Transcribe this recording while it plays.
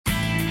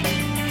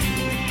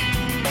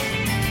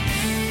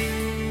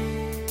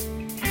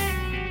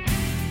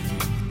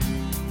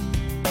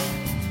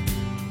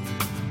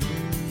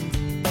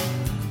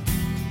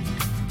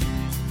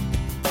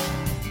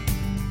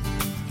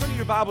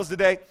Bibles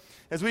today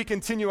as we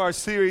continue our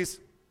series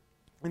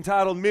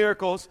entitled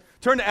Miracles.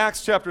 Turn to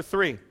Acts chapter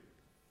 3.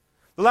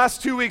 The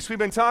last 2 weeks we've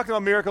been talking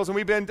about miracles, and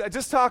we've been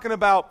just talking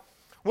about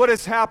what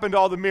has happened to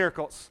all the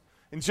miracles.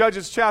 In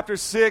Judges chapter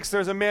 6,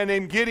 there's a man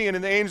named Gideon,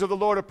 and the angel of the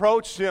Lord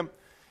approached him.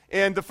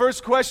 And the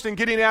first question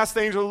Gideon asked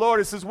the angel of the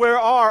Lord, he says, where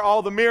are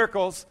all the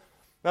miracles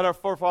that our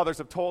forefathers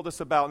have told us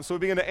about? And so we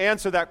begin to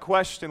answer that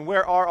question,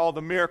 where are all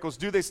the miracles?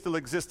 Do they still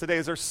exist today?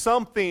 Is there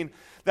something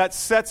that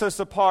sets us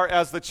apart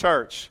as the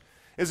church?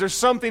 Is there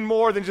something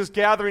more than just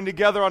gathering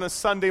together on a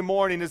Sunday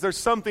morning? Is there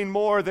something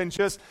more than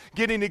just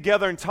getting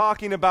together and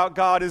talking about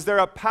God? Is there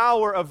a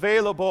power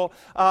available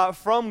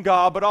from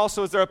God, but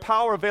also is there a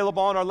power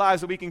available in our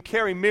lives that we can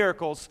carry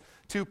miracles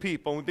to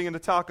people? And we begin to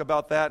talk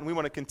about that, and we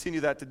want to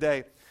continue that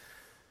today.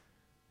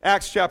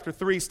 Acts chapter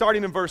 3,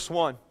 starting in verse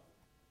 1.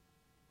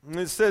 And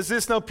it says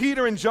this, now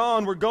Peter and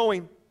John were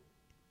going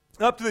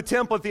up to the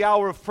temple at the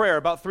hour of prayer,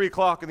 about 3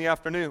 o'clock in the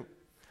afternoon.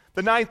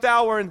 The ninth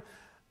hour, and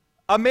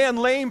a man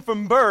lame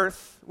from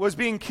birth was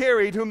being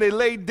carried, whom they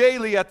laid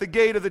daily at the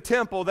gate of the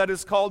temple that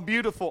is called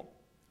Beautiful,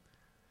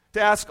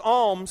 to ask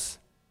alms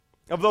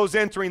of those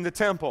entering the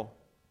temple.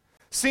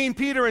 Seeing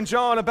Peter and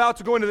John about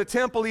to go into the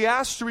temple, he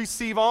asked to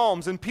receive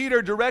alms, and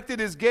Peter directed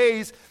his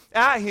gaze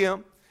at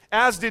him,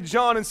 as did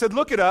John, and said,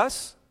 look at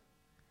us.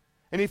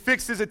 And he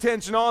fixed his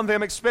attention on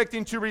them,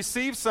 expecting to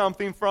receive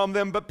something from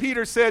them. But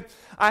Peter said,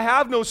 I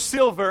have no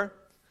silver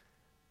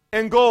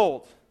and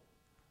gold,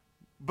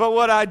 but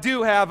what I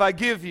do have I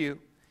give you.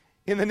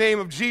 In the name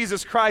of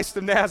Jesus Christ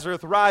of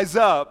Nazareth, rise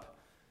up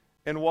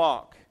and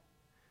walk.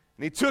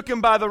 And he took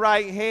him by the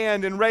right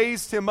hand and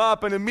raised him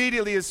up, and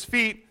immediately his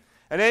feet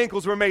and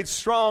ankles were made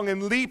strong.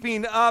 And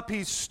leaping up,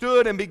 he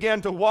stood and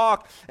began to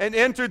walk and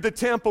entered the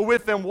temple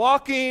with them,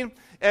 walking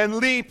and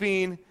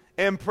leaping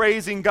and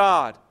praising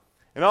God.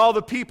 And all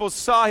the people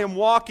saw him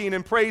walking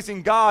and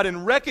praising God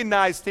and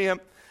recognized him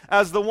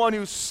as the one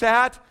who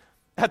sat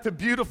at the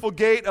beautiful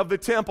gate of the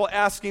temple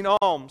asking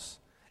alms.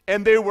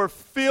 And they were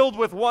filled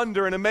with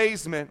wonder and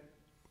amazement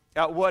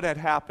at what had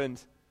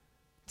happened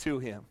to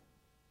him.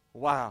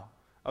 Wow,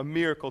 a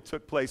miracle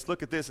took place.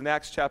 Look at this in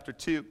Acts chapter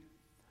 2,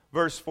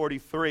 verse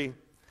 43.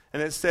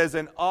 And it says,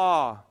 and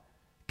awe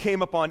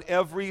came upon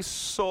every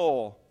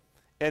soul,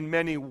 and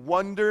many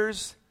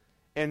wonders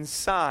and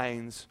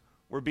signs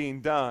were being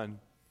done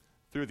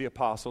through the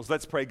apostles.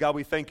 Let's pray. God,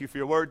 we thank you for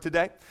your word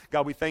today.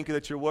 God, we thank you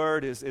that your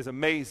word is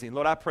amazing.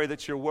 Lord, I pray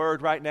that your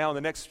word right now in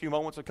the next few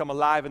moments will come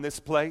alive in this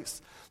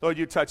place. Lord,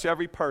 you touch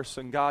every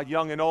person, God,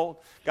 young and old.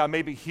 God,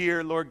 maybe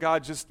here, Lord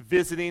God, just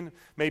visiting.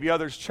 Maybe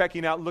others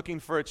checking out, looking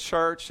for a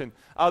church, and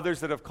others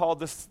that have called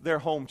this their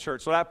home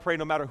church. Lord, I pray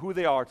no matter who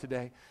they are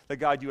today, that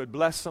God, you would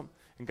bless them,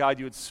 and God,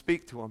 you would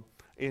speak to them.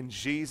 In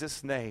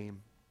Jesus'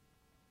 name,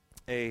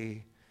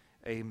 amen.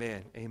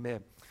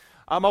 Amen.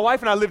 My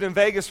wife and I lived in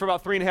Vegas for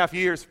about 3.5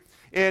 years.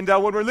 And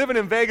when we were living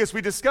in Vegas,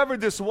 we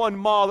discovered this one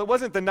mall. It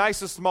wasn't the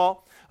nicest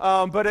mall,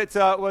 but it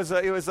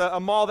was a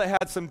mall that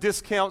had some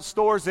discount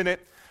stores in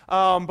it.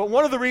 But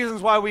one of the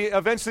reasons why we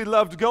eventually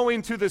loved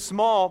going to this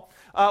mall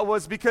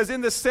was because in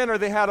the center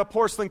they had a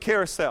porcelain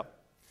carousel.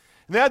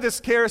 And they had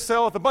this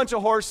carousel with a bunch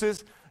of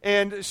horses,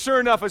 and sure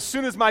enough, as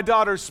soon as my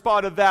daughters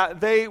spotted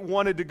that, they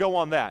wanted to go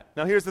on that.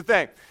 Now here's the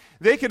thing.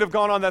 They could have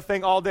gone on that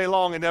thing all day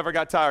long and never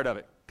got tired of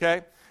it,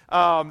 okay?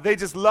 They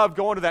just loved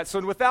going to that.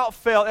 So without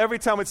fail, every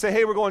time we'd say,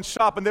 hey, we're going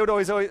shopping, they would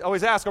always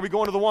ask, are we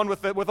going to the one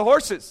with the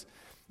horses?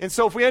 And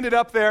so if we ended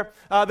up there,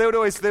 they would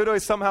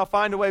always somehow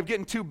find a way of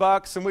getting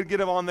 $2, and we'd get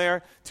them on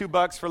there,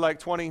 $2 for like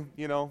 20,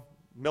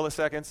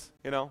 milliseconds,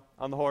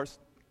 on the horse.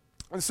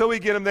 And so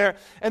we'd get them there,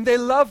 and they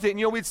loved it.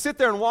 And, we'd sit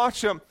there and watch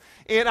them,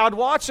 and I'd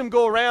watch them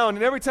go around,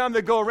 and every time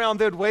they'd go around,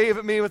 they'd wave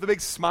at me with a big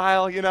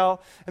smile,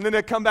 and then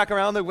they'd come back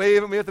around, they'd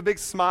wave at me with a big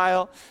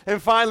smile,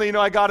 and finally,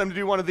 I got them to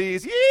do one of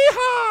these,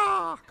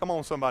 yeehaw! Come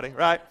on, somebody,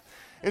 right?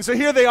 And so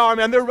here they are,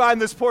 man, they're riding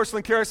this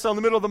porcelain carousel in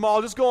the middle of the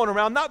mall, just going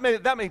around, not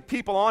that many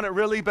people on it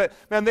really, but,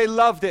 man, they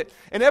loved it.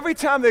 And every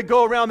time they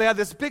go around, they had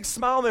this big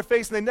smile on their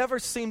face, and they never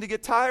seemed to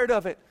get tired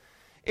of it.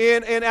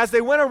 And as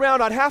they went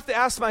around, I'd have to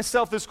ask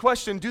myself this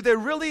question, do they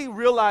really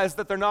realize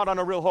that they're not on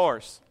a real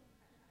horse?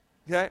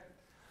 Okay?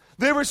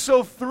 They were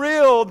so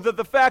thrilled that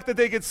the fact that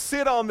they could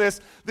sit on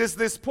this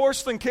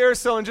porcelain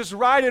carousel and just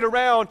ride it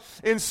around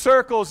in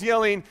circles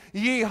yelling,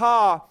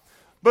 yee-haw.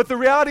 But the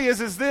reality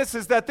is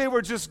that they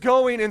were just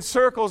going in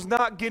circles,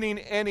 not getting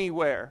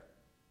anywhere,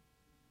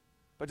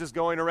 but just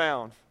going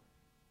around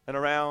and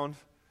around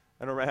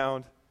and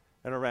around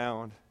and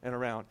around and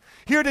around.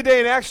 Here today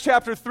in Acts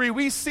chapter 3,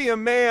 we see a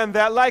man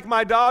that, like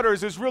my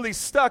daughters, is really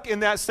stuck in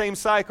that same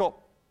cycle.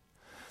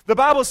 The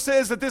Bible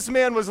says that this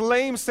man was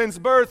lame since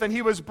birth, and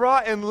he was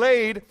brought and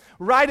laid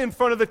right in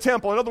front of the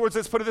temple. In other words,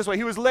 let's put it this way.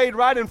 He was laid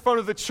right in front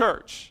of the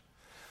church.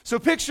 So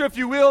picture, if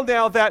you will,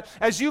 now that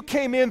as you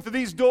came in through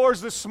these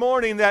doors this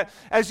morning, that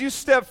as you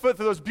stepped foot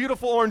through those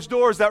beautiful orange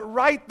doors, that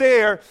right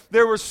there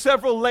were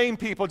several lame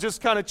people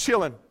just kind of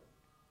chilling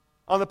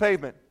on the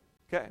pavement,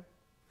 okay?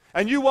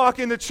 And you walk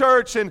into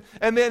church, and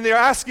then they're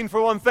asking for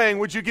one thing,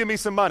 would you give me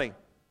some money?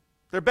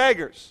 They're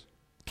beggars.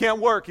 Can't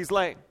work, he's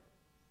lame.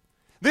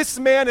 This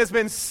man has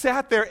been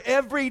sat there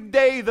every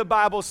day, the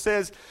Bible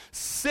says,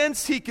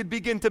 since he could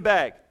begin to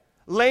beg.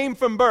 Lame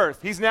from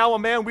birth. He's now a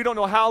man, we don't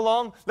know how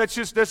long. Let's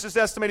just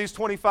estimate he's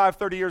 25,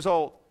 30 years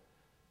old.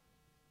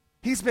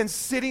 He's been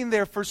sitting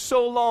there for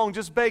so long,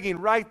 just begging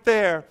right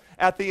there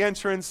at the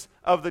entrance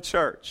of the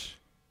church.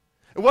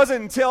 It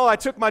wasn't until I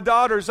took my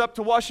daughters up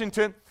to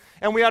Washington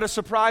and we had a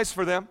surprise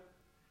for them.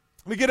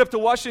 We get up to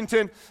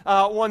Washington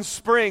one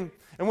spring,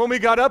 and when we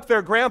got up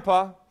there,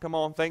 Grandpa, come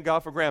on, thank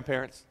God for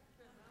grandparents.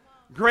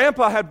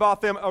 Grandpa had bought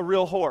them a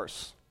real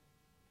horse.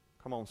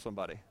 Come on,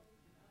 somebody.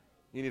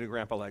 You need a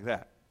grandpa like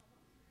that.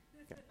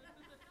 Okay.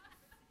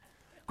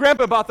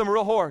 Grandpa bought them a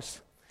real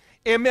horse.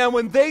 And man,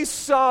 when they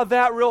saw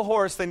that real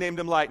horse, they named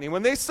him Lightning.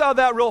 When they saw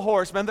that real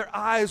horse, man, their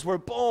eyes were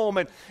boom.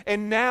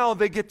 And now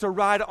they get to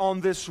ride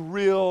on this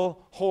real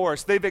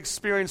horse. They've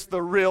experienced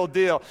the real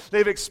deal.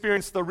 They've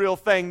experienced the real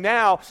thing.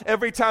 Now,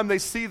 every time they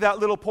see that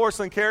little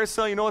porcelain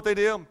carousel, you know what they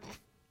do?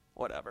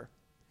 Whatever.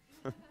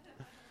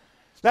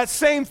 That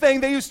same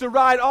thing they used to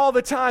ride all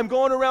the time,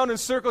 going around in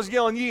circles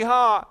yelling,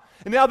 yee-haw.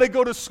 And now they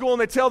go to school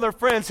and they tell their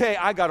friends, hey,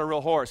 I got a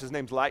real horse. His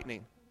name's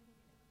Lightning.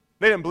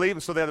 They didn't believe him,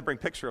 so they had to bring a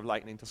picture of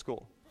Lightning to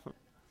school.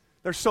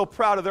 They're so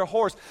proud of their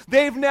horse.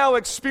 They've now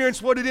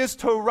experienced what it is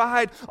to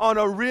ride on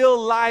a real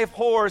live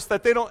horse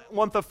that they don't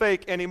want the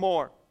fake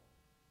anymore.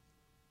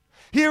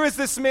 Here is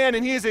this man,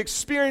 and he is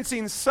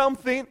experiencing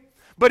something,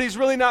 but he's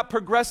really not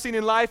progressing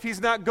in life.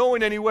 He's not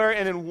going anywhere.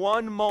 And in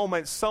one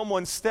moment,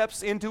 someone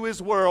steps into his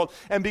world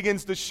and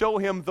begins to show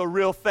him the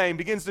real thing,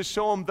 begins to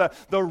show him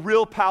the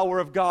real power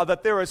of God,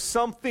 that there is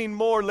something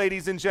more,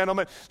 ladies and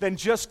gentlemen, than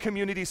just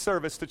community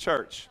service to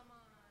church.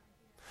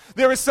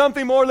 There is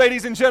something more,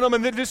 ladies and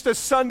gentlemen, than just a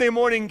Sunday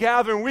morning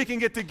gathering. We can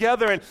get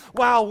together and,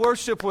 wow,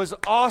 worship was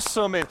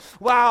awesome. And,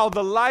 wow,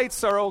 the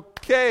lights are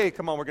okay.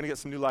 Come on, we're going to get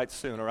some new lights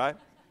soon, all right?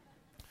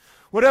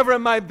 Whatever it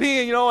might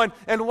be, you know,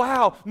 and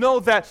wow, know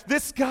that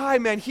this guy,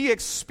 man, he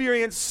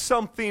experienced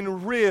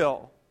something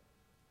real.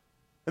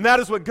 And that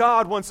is what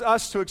God wants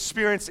us to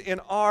experience in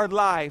our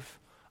life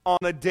on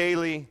a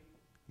daily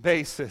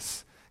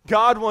basis.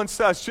 God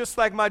wants us, just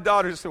like my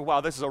daughter, to say, wow,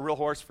 this is a real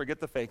horse, forget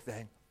the fake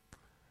thing.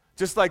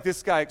 Just like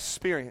this guy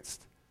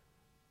experienced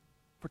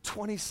for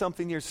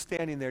 20-something years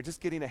standing there, just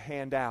getting a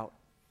hand out.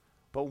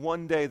 But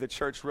one day the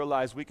church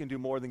realized we can do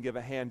more than give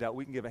a hand out.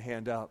 We can give a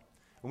hand up,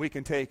 and we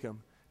can take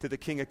him to the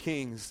King of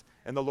Kings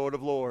and the Lord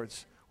of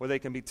Lords, where they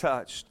can be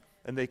touched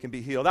and they can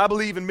be healed. I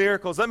believe in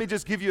miracles. Let me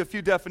just give you a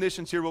few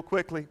definitions here real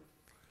quickly.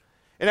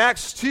 In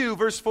Acts 2,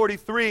 verse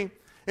 43,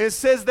 it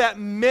says that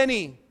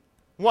many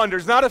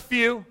wonders, not a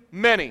few,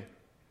 many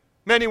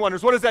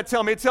wonders. What does that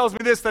tell me? It tells me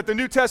this, that the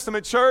New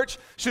Testament church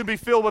should be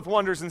filled with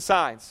wonders and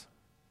signs.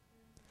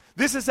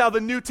 This is how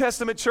the New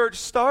Testament church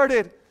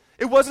started.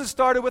 It wasn't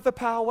started with a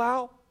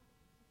powwow.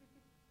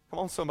 Come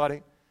on,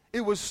 somebody.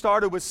 It was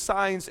started with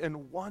signs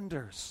and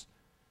wonders.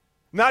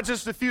 Not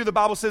just a few, the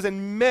Bible says,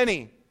 and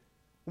many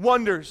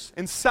wonders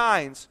and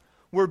signs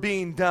were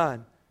being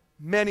done.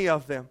 Many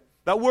of them.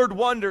 That word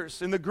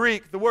wonders in the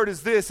Greek, the word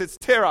is this, it's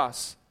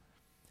teros.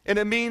 And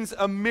it means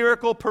a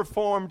miracle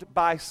performed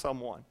by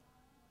someone.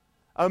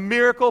 A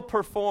miracle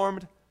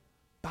performed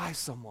by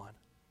someone.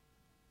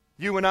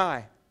 You and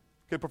I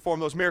could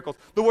perform those miracles.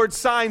 The word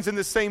signs in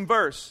the same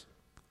verse.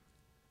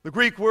 The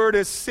Greek word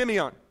is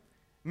semeion,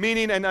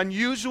 meaning an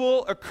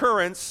unusual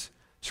occurrence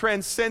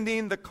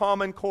transcending the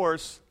common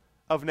course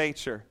of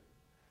nature.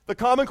 The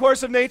common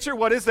course of nature,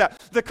 what is that?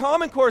 The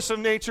common course of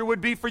nature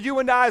would be for you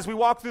and I, as we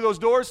walk through those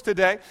doors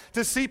today,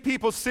 to see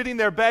people sitting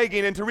there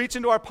begging and to reach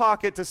into our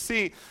pocket to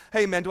see,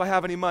 hey man, do I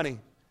have any money?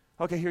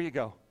 Okay, here you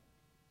go.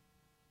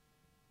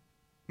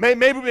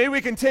 Maybe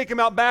we can take him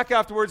out back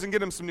afterwards and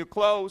get him some new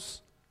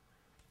clothes.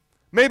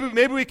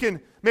 Maybe we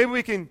can,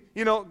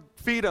 you know,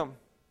 feed him.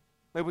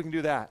 Maybe we can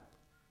do that.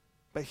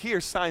 But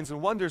here, signs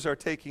and wonders are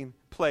taking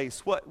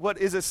place. What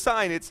is a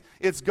sign?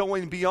 It's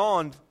going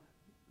beyond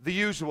the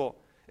usual.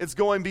 It's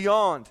going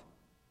beyond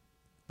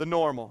the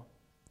normal.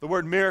 The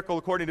word miracle,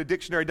 according to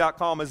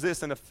dictionary.com, is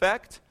this: an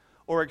effect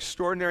or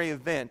extraordinary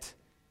event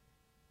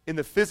in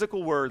the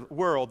physical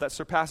world that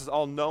surpasses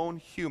all known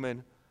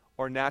human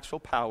or natural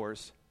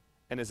powers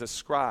and is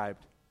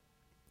ascribed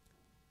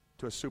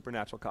to a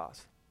supernatural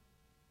cause.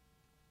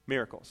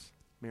 Miracles,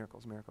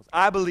 miracles, miracles.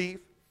 I believe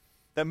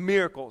that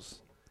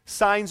miracles,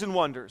 signs and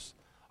wonders,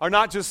 are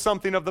not just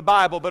something of the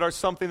Bible, but are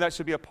something that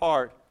should be a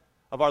part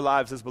of our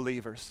lives as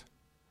believers.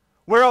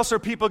 Where else are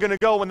people going to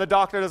go when the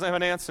doctor doesn't have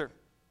an answer?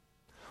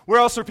 Where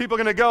else are people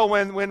going to go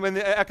when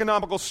the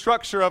economical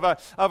structure of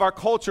our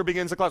culture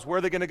begins to collapse? Where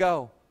are they going to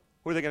go?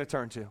 Who are they going to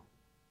turn to?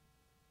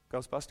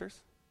 Ghostbusters?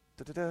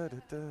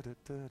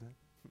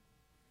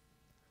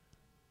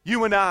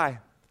 You and I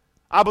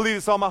believe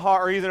it's on my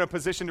heart, are either in a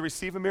position to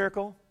receive a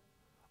miracle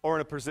or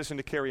in a position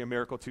to carry a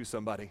miracle to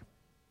somebody.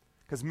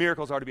 Because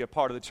miracles are to be a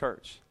part of the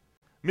church.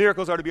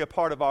 Miracles are to be a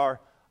part of our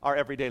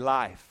everyday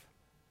life.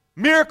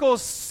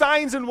 Miracles,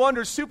 signs and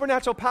wonders,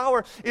 supernatural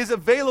power is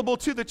available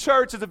to the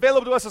church, is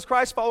available to us as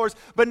Christ followers,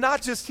 but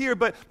not just here,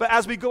 but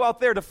as we go out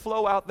there, to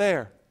flow out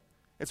there.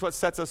 It's what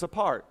sets us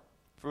apart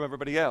from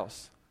everybody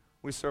else.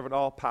 We serve an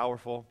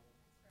all-powerful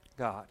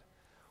God.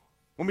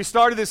 When we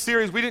started this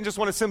series, we didn't just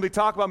want to simply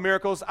talk about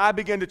miracles. I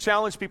began to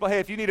challenge people, hey,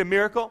 if you need a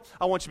miracle,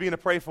 I want you to begin to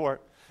pray for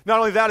it. Not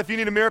only that, if you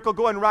need a miracle,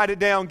 go ahead and write it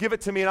down, give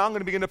it to me, and I'm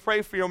going to begin to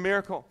pray for your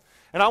miracle.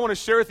 And I want to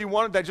share with you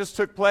one that just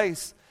took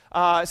place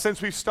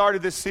since we've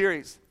started this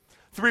series.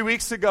 3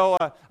 weeks ago,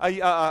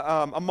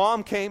 a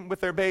mom came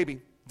with their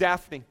baby,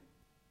 Daphne.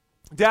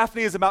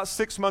 Daphne is about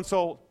 6 months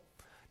old.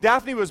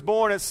 Daphne was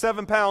born at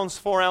 7 pounds,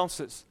 4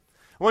 ounces.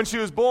 When she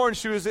was born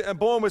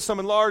with some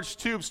enlarged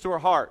tubes to her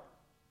heart.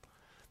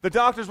 The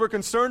doctors were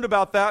concerned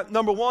about that,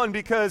 number one,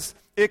 because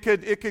it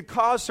could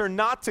cause her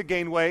not to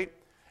gain weight.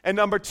 And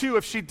number two,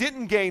 if she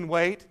didn't gain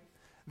weight,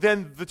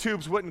 then the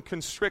tubes wouldn't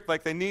constrict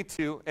like they need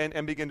to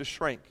and begin to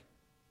shrink.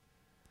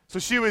 So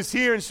she was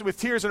here, and with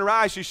tears in her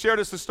eyes, she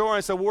shared us the story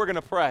and said, well, we're going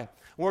to pray.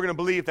 We're going to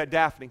believe that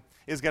Daphne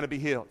is going to be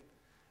healed.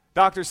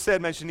 Doctors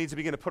said, man, she needs to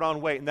begin to put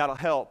on weight, and that'll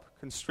help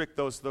constrict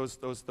those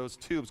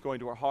tubes going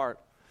to her heart.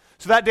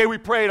 So that day we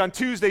prayed. On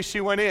Tuesday,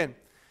 she went in.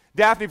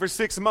 Daphne, for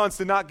 6 months,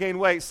 did not gain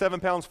weight, 7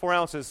 pounds, 4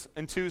 ounces.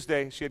 And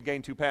Tuesday, she had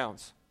gained 2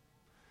 pounds.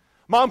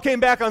 Mom came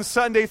back on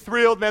Sunday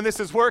thrilled. Man, this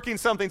is working.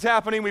 Something's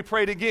happening. We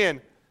prayed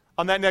again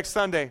on that next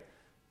Sunday.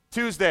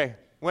 Tuesday,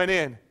 went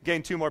in,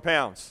 gained 2 more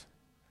pounds.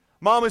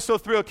 Mom was so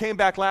thrilled, came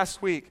back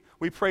last week.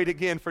 We prayed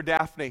again for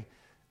Daphne.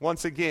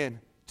 Once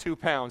again, 2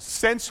 pounds.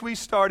 Since we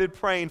started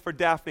praying for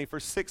Daphne for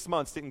 6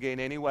 months, didn't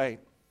gain any weight.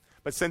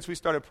 But since we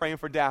started praying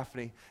for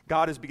Daphne,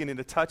 God is beginning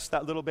to touch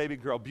that little baby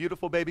girl,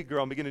 beautiful baby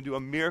girl, and beginning to do a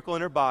miracle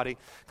in her body.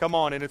 Come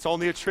on, and it's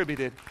only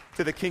attributed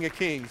to the King of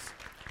Kings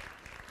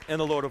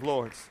and the Lord of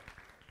Lords.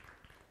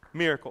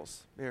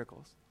 Miracles,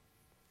 miracles.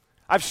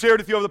 I've shared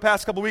with you over the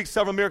past couple weeks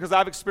several miracles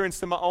I've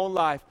experienced in my own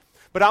life.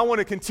 But I want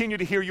to continue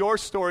to hear your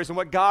stories and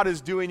what God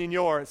is doing in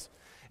yours.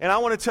 And I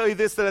want to tell you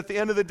this, that at the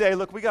end of the day,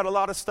 look, we got a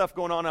lot of stuff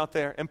going on out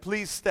there. And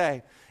please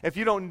stay. If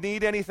you don't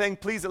need anything,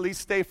 please at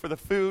least stay for the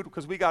food,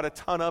 because we got a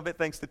ton of it,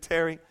 thanks to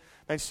Terry.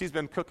 And she's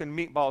been cooking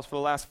meatballs for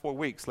the last 4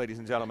 weeks, ladies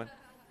and gentlemen.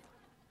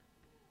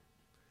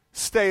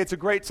 Stay. It's a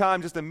great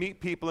time just to meet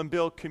people and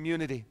build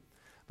community.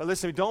 But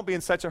listen, don't be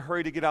in such a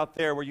hurry to get out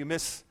there where you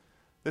miss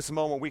this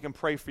moment we can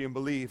pray for you and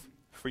believe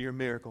for your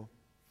miracle.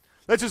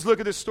 Let's just look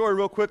at this story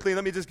real quickly, and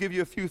let me just give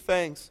you a few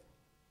things.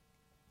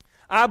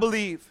 I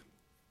believe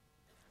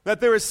that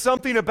there is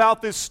something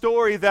about this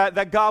story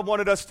that God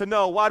wanted us to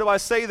know. Why do I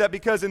say that?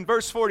 Because in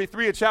verse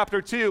 43 of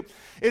chapter 2,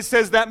 it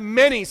says that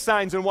many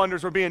signs and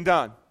wonders were being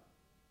done.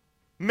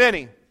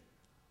 Many.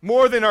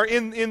 More than are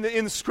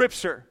in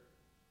Scripture.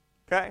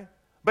 Okay?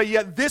 But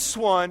yet this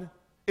one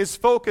is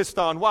focused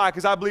on. Why?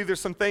 Because I believe there's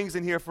some things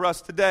in here for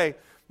us today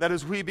that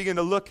as we begin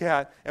to look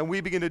at and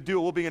we begin to do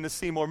it, we'll begin to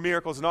see more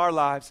miracles in our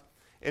lives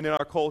and in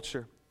our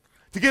culture.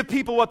 To give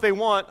people what they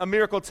want, a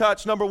miracle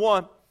touch. Number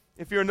one,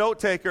 if you're a note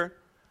taker,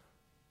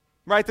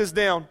 write this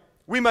down.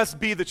 We must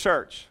be the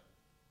church.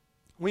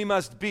 We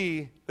must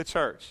be the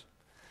church.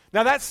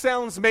 Now that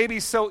sounds maybe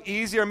so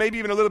easy or maybe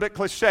even a little bit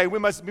cliche. We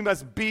must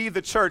be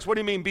the church. What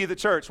do you mean be the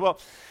church? Well,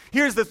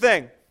 here's the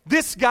thing.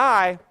 This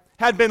guy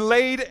had been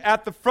laid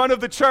at the front of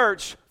the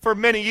church for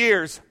many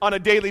years on a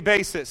daily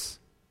basis.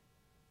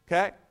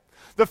 Okay?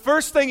 The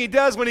first thing he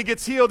does when he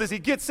gets healed is he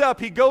gets up,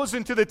 he goes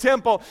into the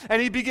temple,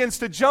 and he begins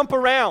to jump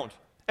around,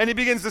 and he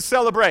begins to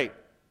celebrate.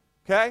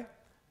 Okay?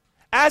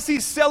 As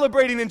he's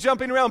celebrating and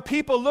jumping around,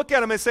 people look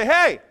at him and say,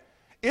 hey,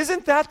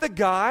 isn't that the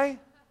guy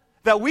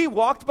that we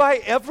walked by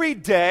every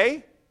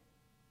day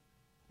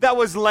that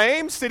was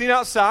lame sitting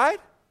outside?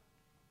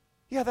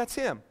 Yeah, that's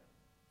him.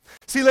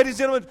 See, ladies and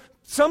gentlemen,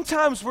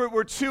 sometimes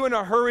we're too in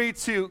a hurry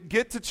to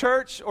get to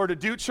church or to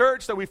do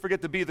church that we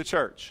forget to be the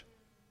church.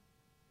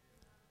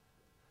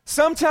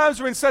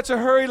 Sometimes we're in such a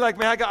hurry, like,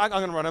 man, I'm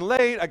going to run in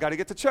late. I got to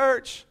get to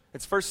church.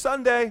 It's first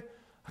Sunday.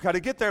 I got to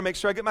get there, make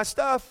sure I get my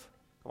stuff.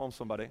 Come on,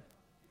 somebody.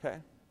 Okay?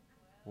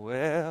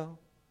 Well,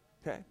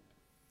 okay.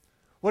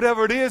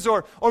 Whatever it is,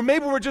 or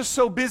maybe we're just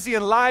so busy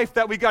in life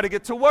that we got to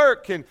get to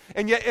work, and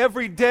yet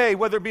every day,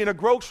 whether it be in a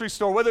grocery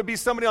store, whether it be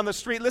somebody on the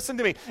street, listen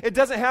to me, it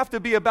doesn't have to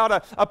be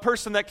about a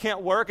person that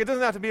can't work. It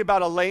doesn't have to be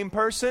about a lame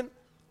person.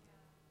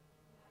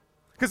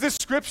 Because this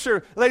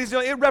scripture, ladies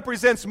and gentlemen, it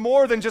represents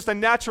more than just a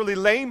naturally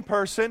lame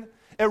person.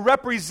 It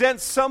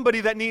represents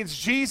somebody that needs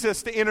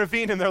Jesus to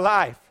intervene in their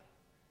life.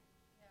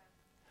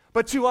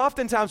 But too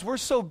oftentimes, we're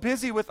so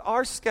busy with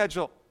our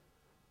schedule.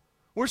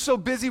 We're so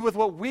busy with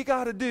what we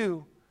got to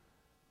do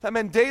that,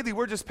 man, daily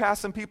we're just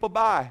passing people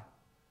by.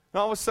 And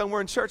all of a sudden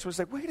we're in church, we're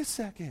like, wait a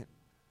second.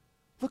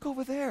 Look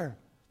over there.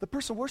 The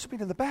person worshiping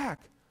in the back.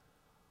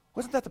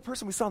 Wasn't that the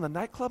person we saw in the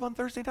nightclub on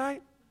Thursday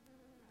night?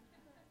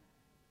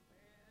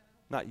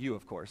 Not you,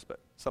 of course, but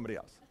somebody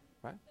else,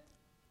 right?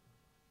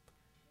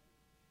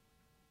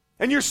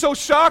 And you're so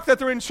shocked that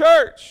they're in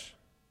church.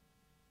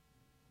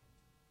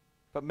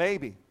 But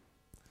maybe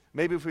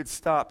if we'd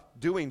stop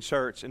doing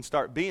church and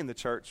start being the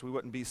church, we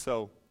wouldn't be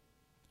so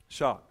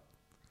shocked.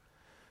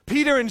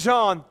 Peter and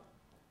John,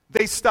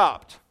 they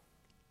stopped.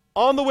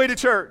 On the way to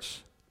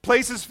church,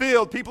 place is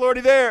filled, people are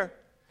already there.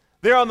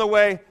 They're on the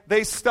way,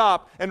 they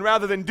stop, and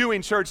rather than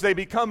doing church, they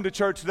become to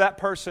church that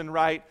person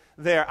right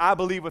there. I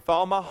believe with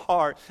all my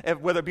heart,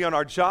 whether it be on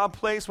our job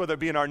place, whether it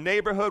be in our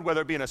neighborhood,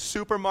 whether it be in a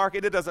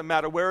supermarket, it doesn't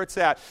matter where it's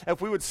at.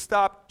 If we would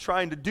stop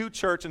trying to do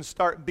church and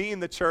start being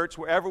the church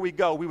wherever we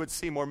go, we would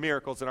see more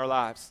miracles in our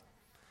lives.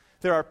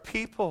 There are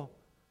people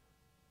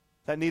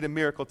that need a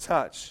miracle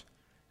touch.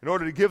 In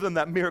order to give them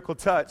that miracle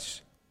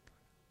touch,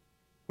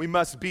 we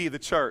must be the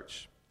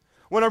church.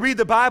 When I read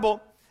the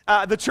Bible,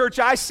 the church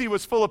I see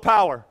was full of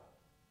power.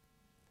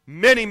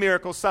 Many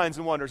miracles, signs,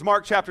 and wonders.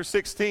 Mark chapter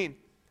 16.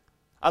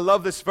 I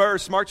love this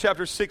verse. Mark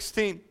chapter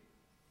 16,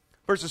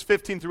 verses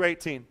 15 through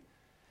 18.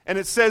 And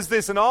it says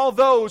this, and all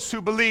those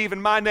who believe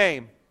in my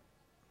name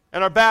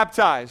and are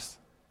baptized,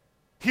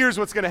 here's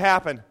what's going to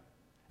happen.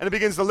 And it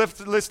begins to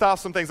list off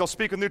some things. They'll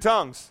speak with new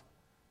tongues.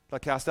 They'll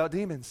cast out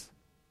demons.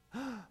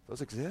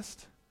 Those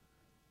exist?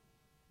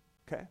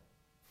 Okay.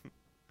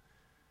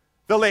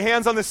 They'll lay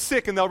hands on the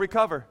sick and they'll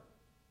recover.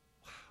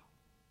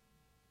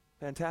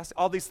 Fantastic.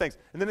 All these things.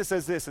 And then it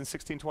says this in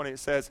 16:20. It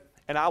says,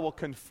 and I will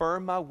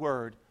confirm my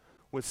word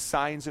with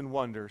signs and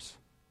wonders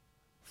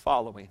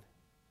following.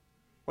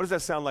 What does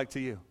that sound like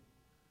to you?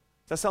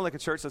 Does that sound like a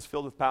church that's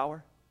filled with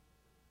power?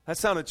 That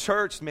sounds like a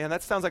church, man.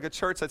 That sounds like a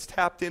church that's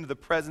tapped into the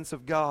presence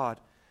of God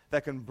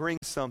that can bring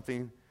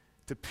something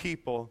to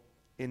people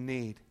in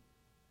need.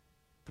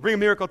 To bring a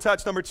miracle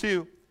touch, number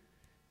 2,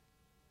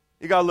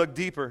 you got to look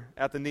deeper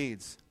at the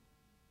needs.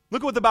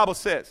 Look at what the Bible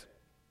says.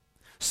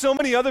 So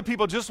many other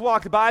people just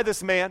walked by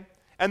this man,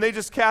 and they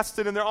just cast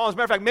it in their arms. As a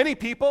matter of fact, many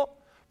people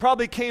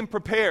probably came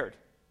prepared.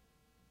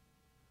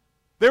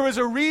 There was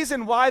a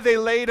reason why they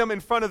laid him in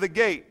front of the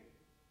gate.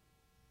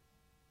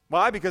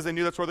 Why? Because they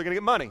knew that's where they're going to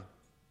get money.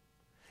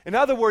 In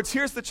other words,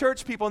 here's the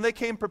church people, and they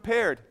came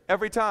prepared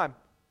every time.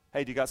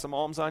 Hey, do you got some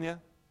alms on you?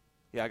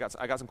 Yeah, I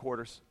got some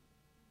quarters.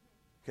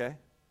 Okay?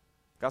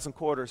 Got some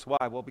quarters.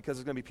 Why? Well, because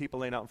there's going to be people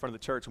laying out in front of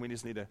the church, and we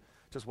just need to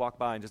just walk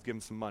by and just give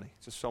them some money.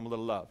 Just show them a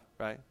little love,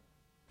 right?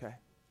 Okay?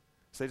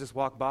 So they just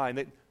walk by, and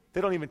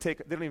they don't even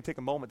take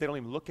a moment. They don't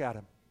even look at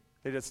him.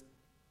 They just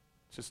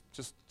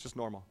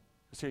normal.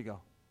 Just here you go.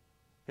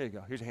 Here you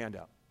go. Here's your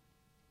handout.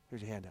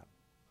 Here's your handout.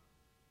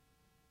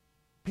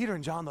 Peter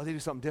and John, though, they do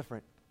something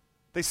different.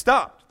 They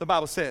stopped, the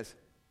Bible says.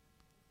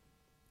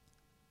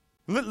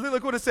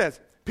 Look what it says.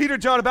 Peter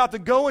and John, about to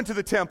go into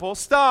the temple,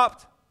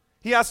 stopped.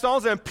 He asked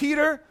alms, and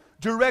Peter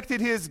directed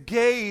his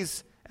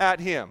gaze at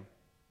him.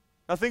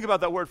 Now think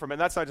about that word for a minute.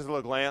 That's not just a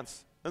little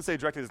glance. It doesn't say he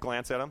directed his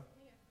glance at him.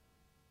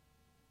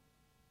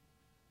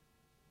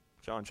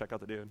 John, check out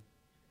the dude.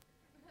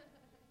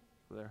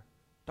 Over there.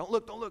 Don't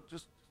look,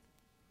 just.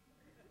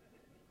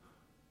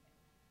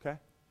 Okay?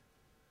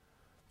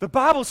 The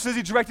Bible says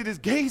he directed his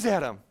gaze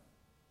at him.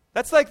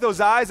 That's like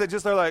those eyes that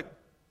just are like,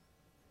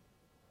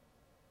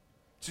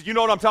 so you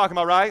know what I'm talking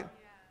about, right? Yeah.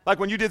 Like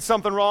when you did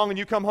something wrong and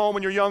you come home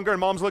when you're younger and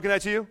mom's looking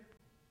at you.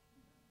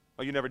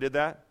 Oh, you never did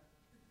that?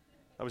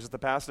 That was just the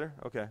pastor?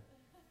 Okay.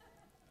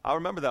 I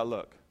remember that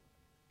look.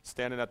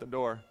 Standing at the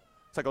door.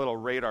 It's like a little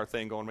radar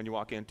thing going when you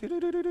walk in.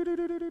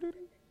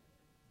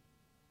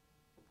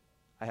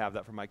 I have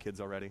that for my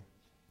kids already.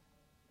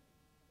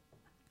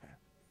 Okay.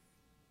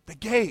 They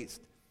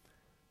gazed.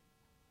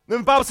 Then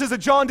the Bible says that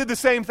John did the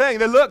same thing.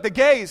 They looked, they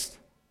gazed.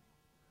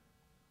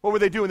 What were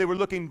they doing? They were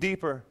looking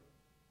deeper.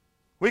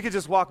 We could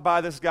just walk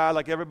by this guy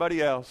like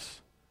everybody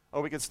else.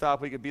 Or we could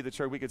stop, we could be the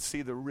church, we could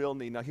see the real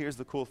need. Now here's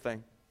the cool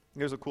thing.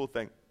 Here's the cool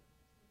thing.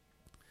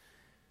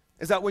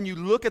 Is that when you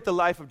look at the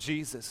life of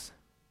Jesus,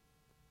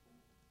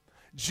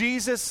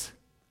 Jesus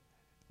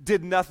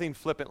did nothing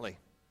flippantly.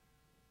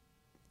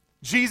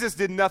 Jesus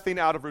did nothing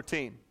out of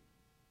routine.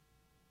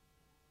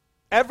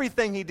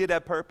 Everything he did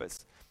had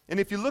purpose. And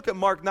if you look at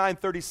Mark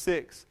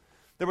 9:36,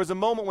 there was a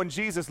moment when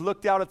Jesus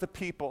looked out at the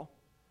people.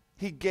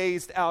 He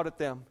gazed out at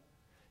them.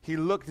 He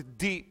looked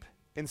deep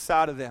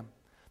inside of them.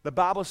 The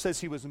Bible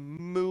says he was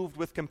moved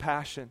with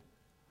compassion,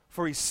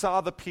 for he saw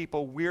the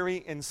people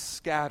weary and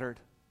scattered,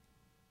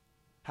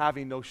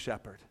 having no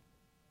shepherd.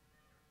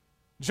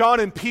 John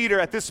and Peter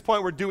at this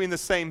point were doing the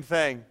same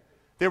thing.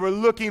 They were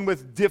looking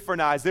with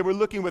different eyes. They were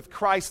looking with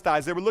Christ's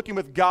eyes. They were looking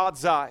with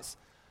God's eyes.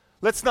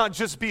 Let's not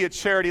just be a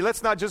charity.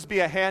 Let's not just be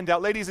a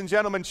handout. Ladies and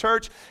gentlemen,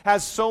 church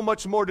has so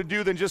much more to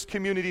do than just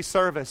community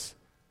service.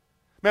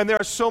 Man, there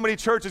are so many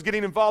churches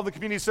getting involved in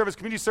community service.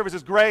 Community service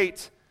is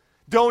great.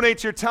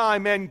 Donate your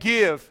time, man,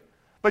 give.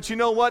 But you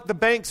know what? The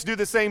banks do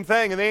the same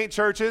thing, and they ain't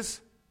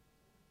churches.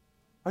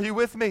 Are you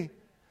with me?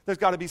 There's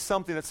got to be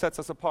something that sets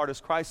us apart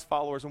as Christ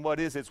followers, and what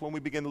is it? It's when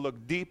we begin to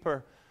look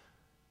deeper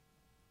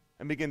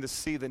and begin to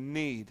see the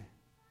need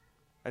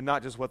and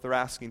not just what they're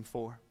asking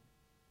for.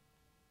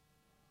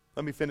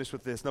 Let me finish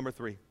with this. Number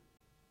 3.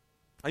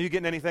 Are you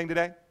getting anything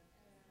today?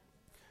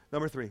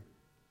 Number 3.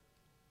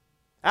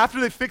 After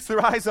they fix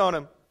their eyes on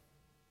him,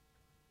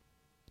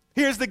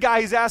 here's the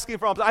guy he's asking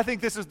for alms. I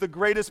think this is the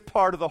greatest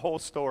part of the whole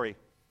story,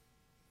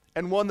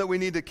 and one that we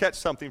need to catch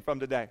something from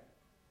today.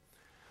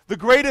 The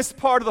greatest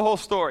part of the whole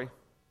story.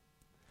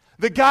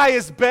 The guy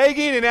is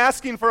begging and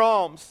asking for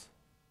alms.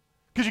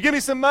 Could you give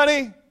me some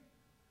money?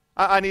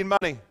 I need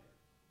money.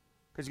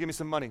 Could you give me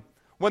some money?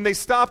 When they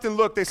stopped and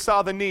looked, they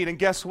saw the need. And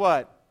guess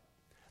what?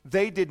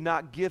 They did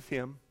not give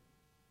him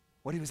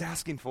what he was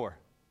asking for.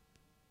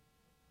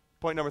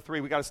 Point number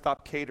 3, we got to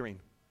stop catering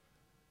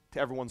to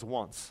everyone's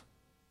wants.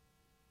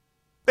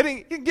 They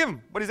didn't give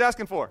him what he's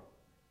asking for.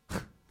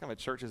 What kind of a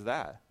church is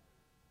that?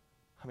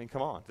 I mean,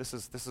 come on. This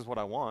is what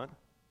I want,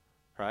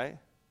 right?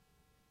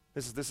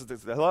 This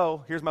is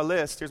hello, here's my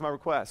list, here's my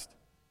request.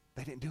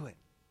 They didn't do it.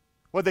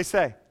 What'd they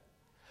say?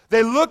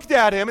 They looked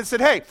at him and said,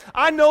 hey,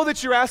 I know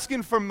that you're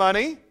asking for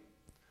money,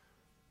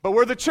 but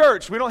we're the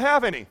church. We don't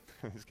have any.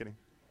 Just kidding.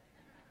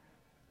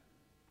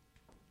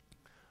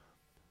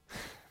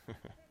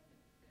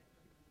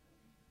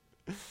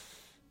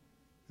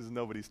 This is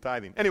nobody's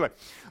tithing. Anyway,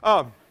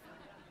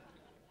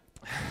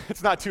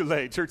 it's not too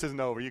late. Church isn't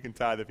over. You can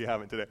tithe if you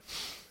haven't today.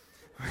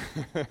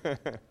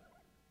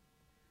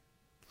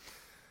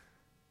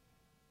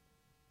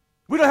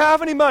 We don't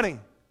have any money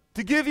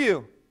to give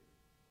you.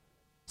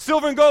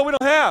 Silver and gold we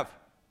don't have.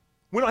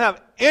 We don't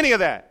have any of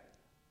that.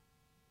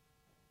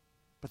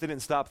 But they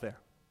didn't stop there.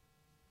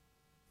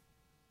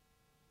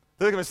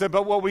 They looked at him and said,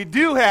 but what we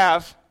do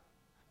have,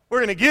 we're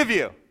going to give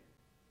you.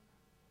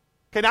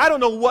 Okay, now I don't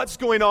know what's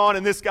going on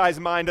in this guy's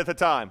mind at the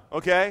time,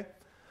 okay?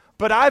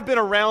 But I've been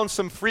around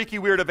some freaky,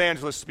 weird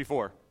evangelists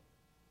before.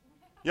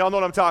 Y'all know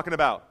what I'm talking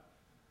about.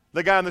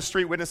 The guy on the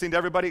street witnessing to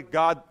everybody,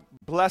 God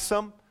bless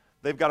them.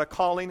 They've got a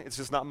calling. It's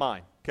just not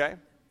mine, okay?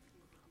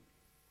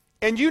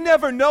 And you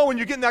never know when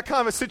you get in that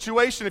kind of a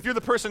situation, if you're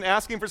the person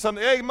asking for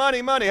something, hey, money.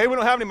 Hey, we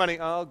don't have any money.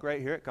 Oh,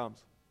 great, here it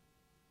comes,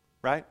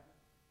 right?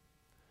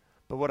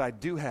 But what I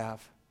do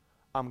have,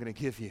 I'm going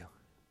to give you.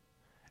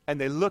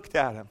 And they looked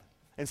at him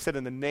and said,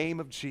 in the name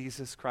of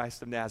Jesus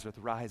Christ of Nazareth,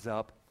 rise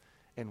up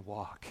and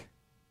walk.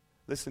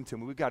 Listen to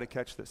me. We've got to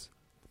catch this.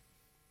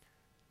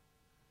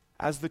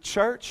 As the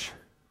church,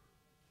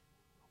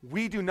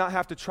 we do not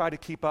have to try to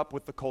keep up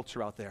with the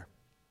culture out there.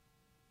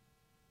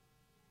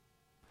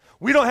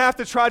 We don't have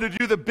to try to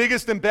do the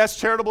biggest and best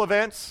charitable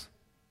events.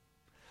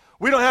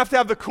 We don't have to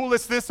have the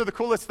coolest this or the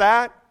coolest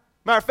that.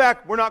 Matter of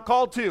fact, we're not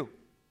called to.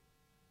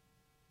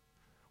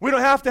 We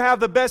don't have to have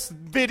the best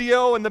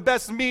video and the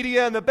best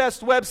media and the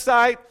best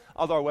website,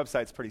 although our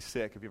website's pretty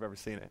sick if you've ever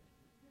seen it.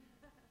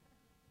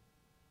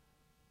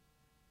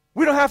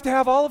 We don't have to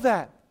have all of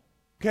that,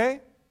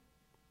 okay?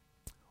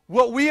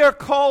 What we are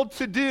called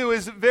to do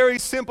is very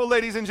simple,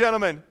 ladies and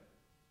gentlemen.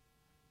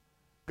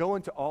 Go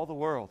into all the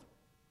world,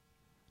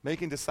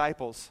 making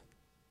disciples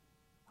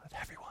of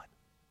everyone.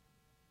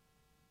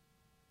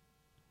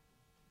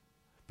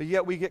 But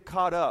yet we get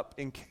caught up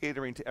in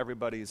catering to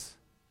everybody's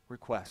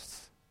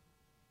requests.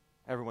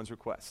 Everyone's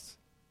requests.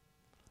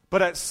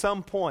 But at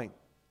some point,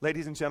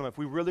 ladies and gentlemen, if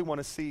we really want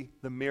to see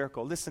the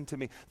miracle, listen to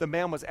me. The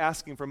man was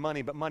asking for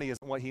money, but money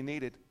isn't what he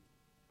needed.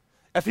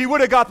 If he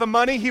would have got the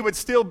money, he would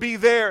still be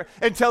there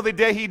until the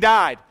day he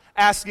died,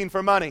 asking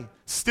for money,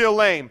 still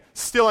lame,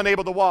 still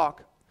unable to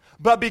walk.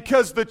 But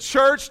because the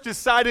church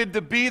decided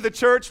to be the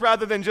church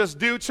rather than just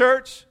do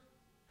church,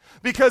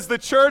 because the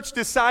church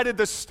decided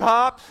to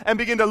stop and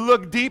begin to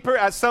look deeper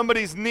at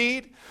somebody's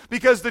need,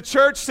 because the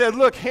church said,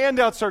 look,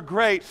 handouts are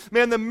great.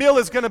 Man, the meal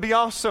is going to be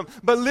awesome.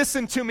 But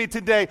listen to me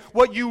today.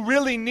 What you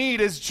really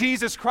need is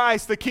Jesus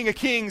Christ, the King of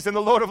Kings and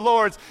the Lord of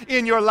Lords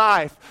in your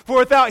life. For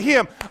without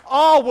him,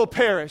 all will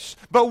perish.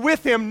 But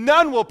with him,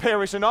 none will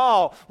perish and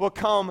all will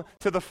come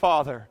to the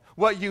Father.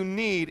 What you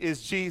need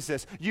is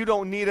Jesus. You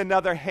don't need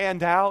another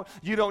handout.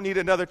 You don't need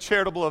another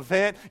charitable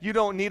event. You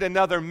don't need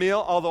another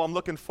meal, although I'm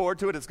looking forward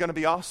to it. It's going to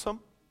be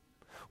awesome.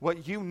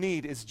 What you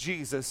need is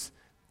Jesus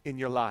in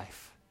your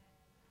life.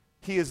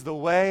 He is the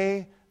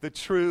way, the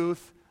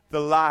truth, the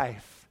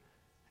life.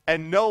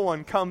 And no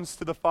one comes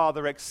to the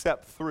Father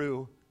except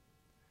through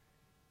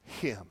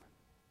him.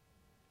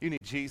 You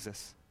need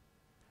Jesus.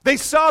 They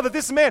saw that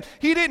this man,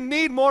 he didn't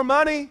need more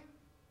money.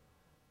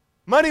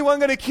 Money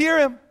wasn't going to cure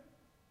him.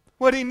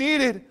 What he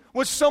needed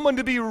was someone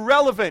to be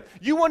relevant.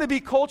 You want to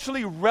be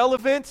culturally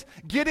relevant?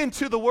 Get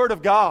into the Word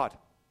of God.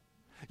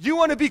 You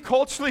want to be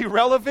culturally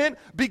relevant?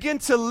 Begin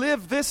to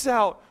live this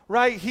out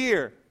right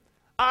here.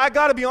 I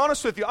got to be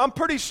honest with you. I'm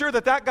pretty sure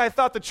that guy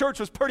thought the church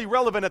was pretty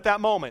relevant at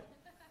that moment.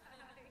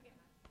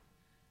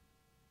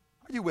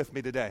 Are you with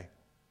me today?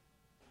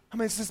 I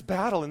mean, it's this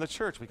battle in the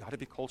church. We got to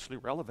be culturally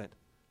relevant.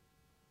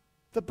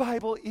 The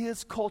Bible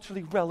is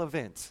culturally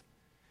relevant.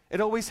 It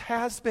always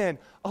has been,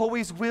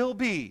 always will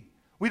be.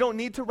 We don't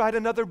need to write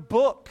another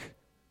book.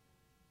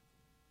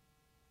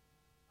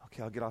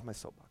 Okay, I'll get off my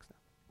soapbox now.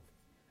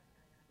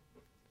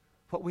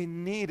 What we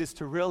need is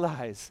to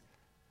realize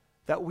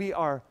that we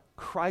are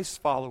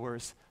Christ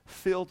followers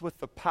filled with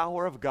the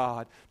power of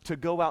God to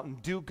go out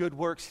and do good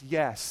works,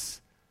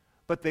 yes,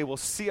 but they will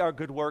see our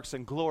good works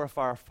and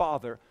glorify our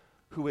Father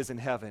who is in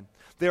heaven.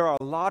 There are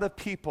a lot of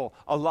people,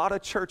 a lot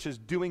of churches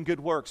doing good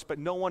works, but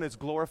no one is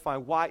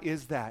glorifying. Why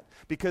is that?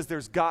 Because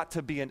there's got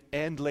to be an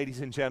end, ladies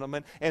and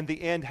gentlemen, and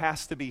the end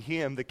has to be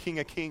him, the King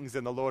of Kings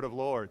and the Lord of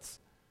Lords.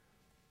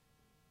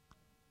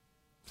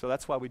 So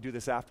that's why we do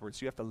this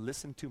afterwards. You have to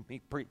listen to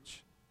me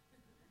preach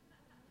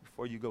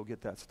before you go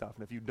get that stuff.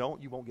 And if you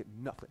don't, you won't get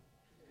nothing.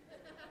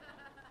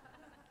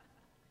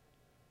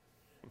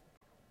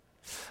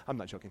 I'm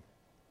not joking.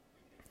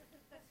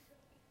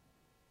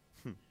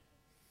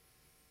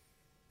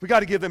 We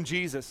got to give them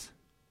Jesus.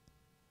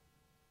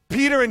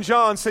 Peter and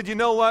John said, you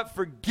know what?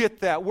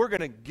 Forget that. We're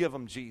going to give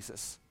them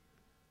Jesus.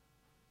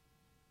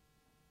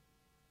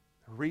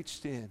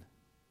 Reached in,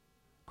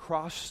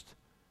 crossed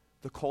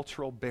the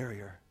cultural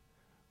barrier,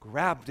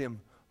 grabbed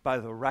him by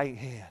the right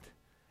hand,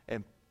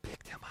 and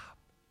picked him up.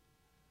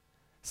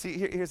 See,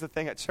 here's the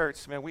thing at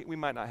church, man, we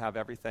might not have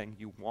everything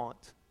you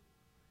want,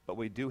 but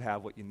we do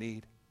have what you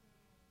need.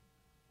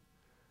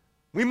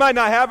 We might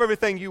not have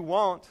everything you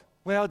want.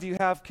 Well, do you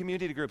have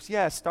community groups?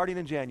 Yes, starting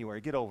in January.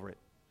 Get over it.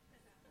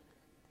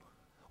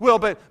 Well,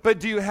 but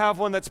do you have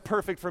one that's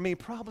perfect for me?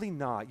 Probably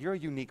not. You're a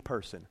unique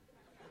person.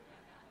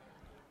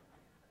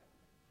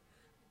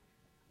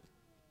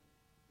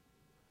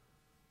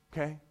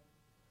 Okay?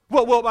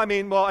 Well, I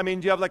mean,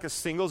 do you have like a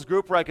singles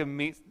group where I can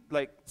meet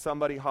like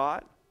somebody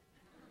hot?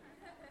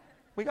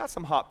 We got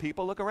some hot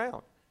people. Look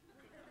around.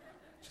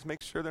 Just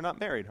make sure they're not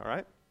married, all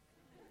right?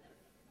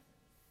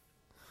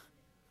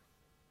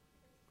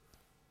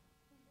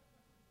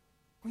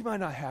 We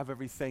might not have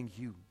everything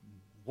you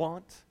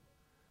want.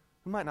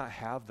 We might not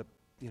have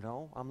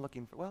I'm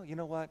looking for, well, you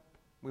know what?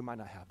 We might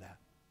not have that.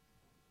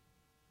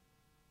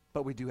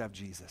 But we do have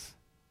Jesus.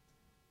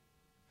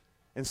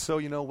 And so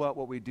you know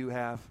what we do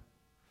have?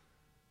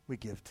 We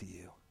give to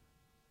you.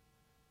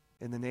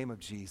 In the name of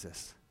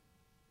Jesus,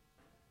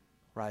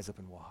 rise up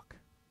and walk.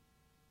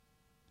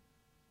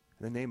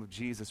 In the name of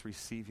Jesus,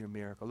 receive your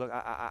miracle. Look,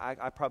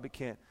 I probably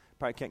can't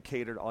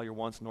cater to all your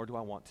wants, nor do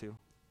I want to,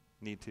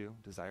 need to,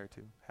 desire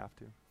to, have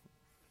to.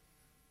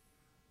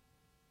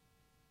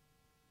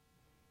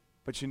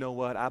 But you know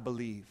what? I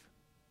believe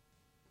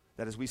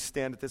that as we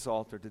stand at this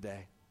altar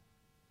today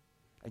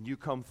and you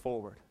come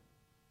forward,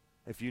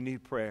 if you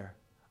need prayer,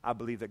 I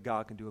believe that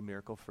God can do a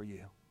miracle for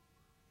you.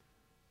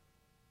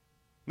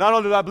 Not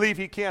only do I believe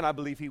he can, I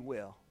believe he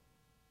will.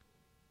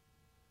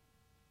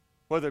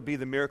 Whether it be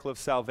the miracle of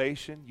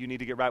salvation, you need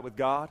to get right with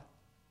God,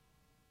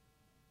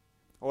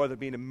 or whether it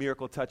be a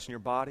miracle touching your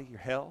body, your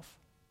health,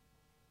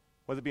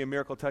 whether it be a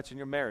miracle touching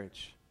your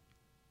marriage,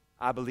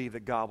 I believe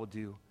that God will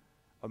do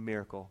a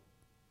miracle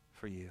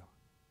for you.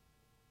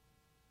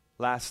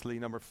 Lastly,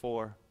 number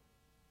 4,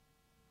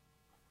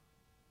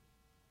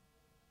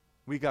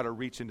 we got to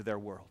reach into their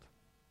world.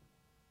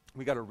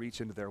 We got to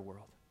reach into their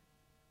world.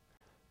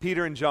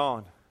 Peter and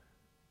John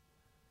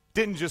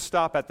didn't just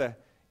stop at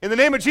in the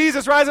name of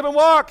Jesus, rise up and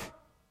walk.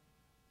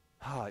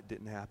 Oh, it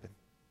didn't happen.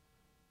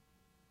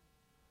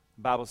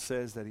 The Bible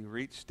says that he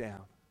reached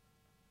down,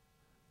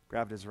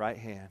 grabbed his right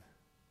hand.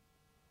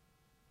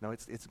 No,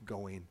 it's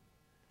going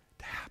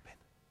to happen.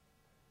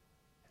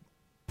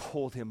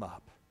 Pulled him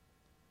up.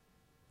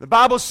 The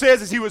Bible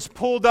says as he was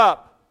pulled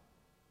up,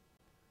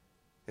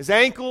 his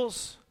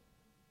ankles,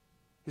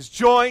 his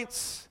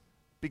joints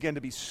began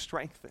to be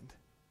strengthened.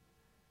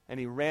 And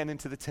he ran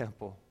into the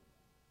temple,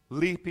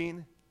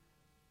 leaping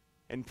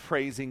and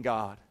praising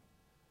God.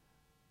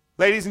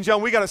 Ladies and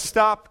gentlemen, we got to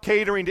stop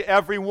catering to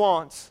every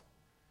want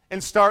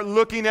and start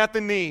looking at the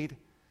need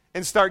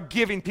and start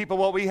giving people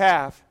what we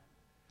have.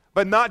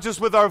 But not just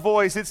with our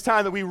voice. It's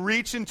time that we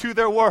reach into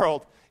their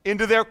world,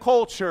 into their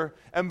culture,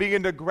 and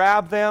begin to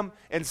grab them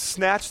and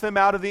snatch them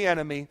out of the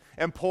enemy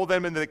and pull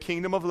them into the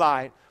kingdom of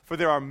light. For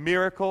there are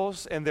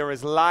miracles and there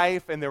is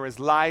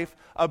life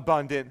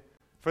abundant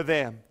for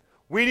them.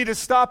 We need to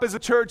stop as a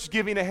church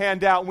giving a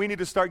hand out. We need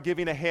to start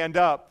giving a hand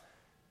up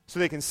so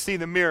they can see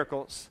the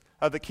miracles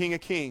of the King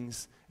of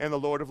Kings and the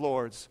Lord of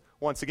Lords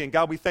once again.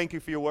 God, we thank you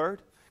for your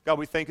word. God,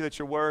 we thank you that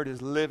your word is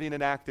living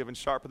and active and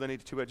sharper than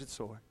any two-edged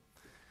sword.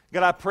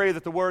 God, I pray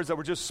that the words that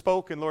were just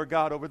spoken, Lord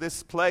God, over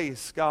this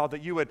place, God,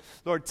 that you would,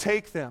 Lord,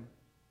 take them,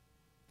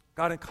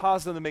 God, and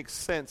cause them to make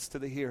sense to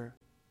the hearer.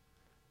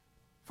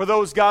 For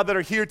those, God, that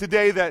are here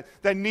today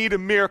that need a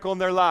miracle in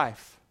their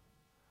life,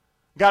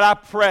 God, I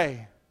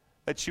pray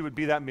that you would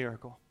be that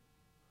miracle.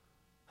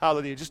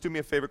 Hallelujah. Just do me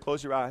a favor.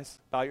 Close your eyes.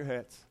 Bow your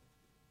heads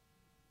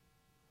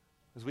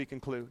as we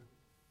conclude.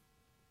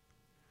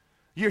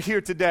 You're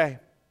here today,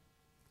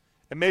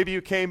 and maybe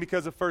you came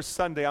because of First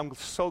Sunday. I'm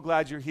so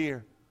glad you're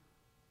here.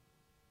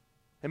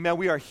 And man,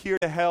 we are here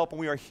to help, and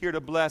we are here to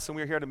bless, and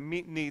we are here to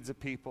meet needs of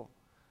people.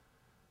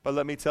 But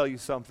let me tell you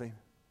something.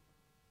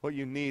 What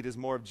you need is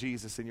more of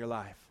Jesus in your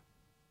life.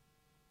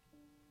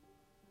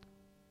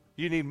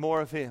 You need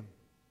more of him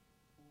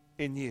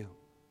in you.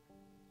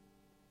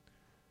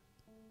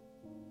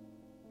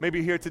 Maybe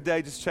you're here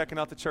today just checking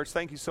out the church.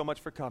 Thank you so much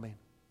for coming.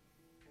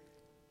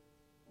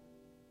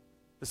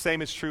 The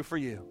same is true for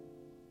you.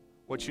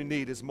 What you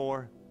need is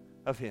more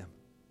of him.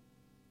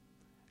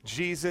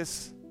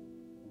 Jesus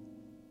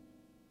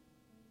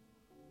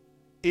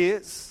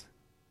is,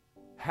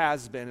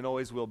 has been, and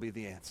always will be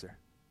the answer.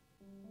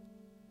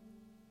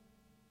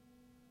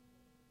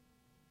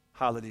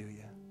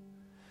 Hallelujah.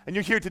 And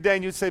you're here today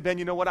and you'd say, Ben,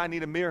 you know what? I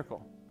need a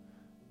miracle.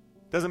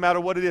 Doesn't matter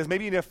what it is.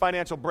 Maybe you need a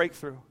financial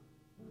breakthrough.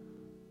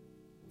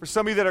 For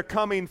some of you that are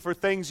coming for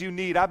things you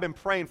need, I've been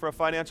praying for a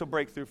financial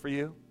breakthrough for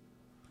you.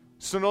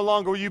 So no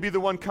longer will you be the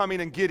one coming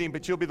and getting,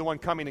 but you'll be the one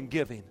coming and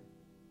giving.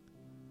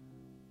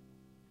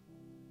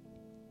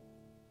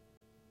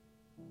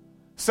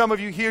 Some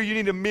of you here, you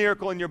need a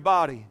miracle in your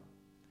body.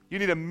 You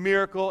need a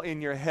miracle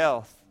in your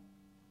health.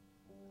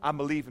 I'm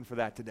believing for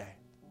that today.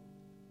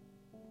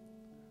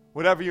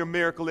 Whatever your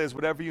miracle is,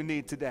 whatever you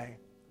need today,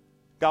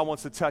 God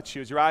wants to touch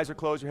you. As your eyes are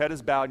closed, your head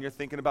is bowed, and you're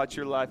thinking about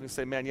your life, and you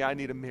say, man, yeah, I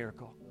need a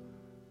miracle.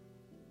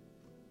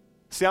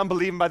 See, I'm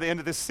believing by the end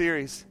of this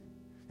series,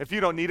 if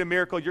you don't need a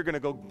miracle, you're going to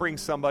go bring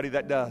somebody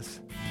that does.